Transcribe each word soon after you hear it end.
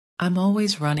I'm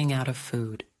always running out of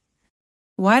food.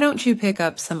 Why don't you pick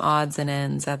up some odds and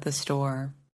ends at the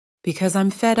store? Because I'm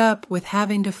fed up with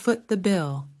having to foot the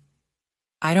bill.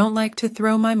 I don't like to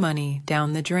throw my money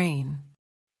down the drain.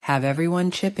 Have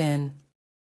everyone chip in.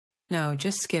 No,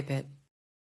 just skip it.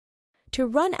 To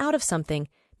run out of something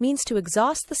means to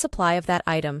exhaust the supply of that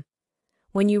item.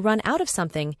 When you run out of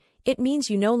something, it means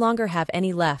you no longer have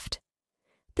any left.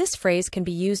 This phrase can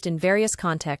be used in various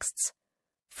contexts.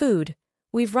 Food,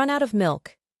 we've run out of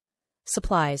milk.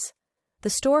 Supplies, the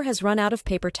store has run out of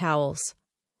paper towels.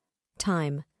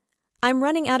 Time, I'm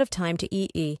running out of time to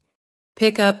eat.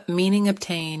 Pick up meaning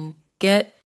obtain,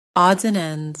 get odds and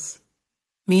ends,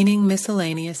 meaning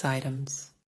miscellaneous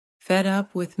items. Fed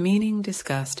up with meaning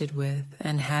disgusted with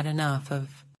and had enough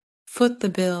of. Foot the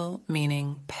bill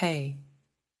meaning pay.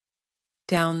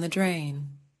 Down the drain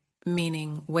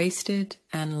meaning wasted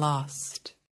and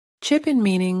lost. Chip in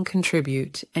meaning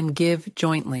contribute and give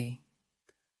jointly.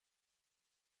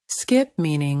 Skip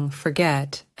meaning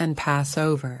forget and pass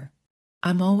over.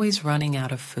 I'm always running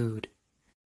out of food.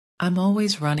 I'm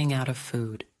always running out of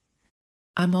food.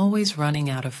 I'm always running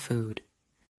out of food.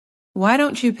 Why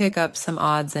don't you pick up some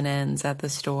odds and ends at the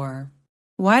store?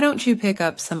 Why don't you pick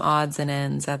up some odds and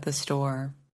ends at the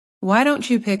store? Why don't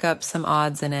you pick up some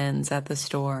odds and ends at the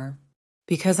store?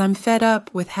 Because I'm fed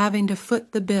up with having to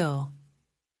foot the bill.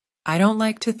 I don't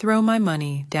like to throw my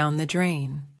money down the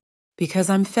drain. Because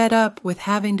I'm fed up with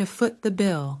having to foot the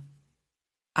bill.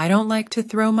 I don't like to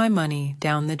throw my money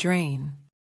down the drain.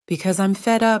 Because I'm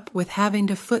fed up with having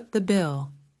to foot the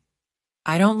bill.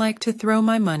 I don't like to throw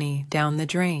my money down the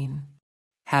drain.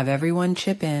 Have everyone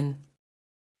chip in.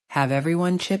 Have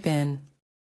everyone chip in.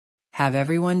 Have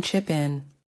everyone chip in.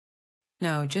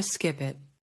 No, just skip it.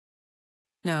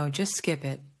 No, just skip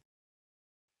it.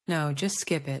 No, just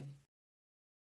skip it.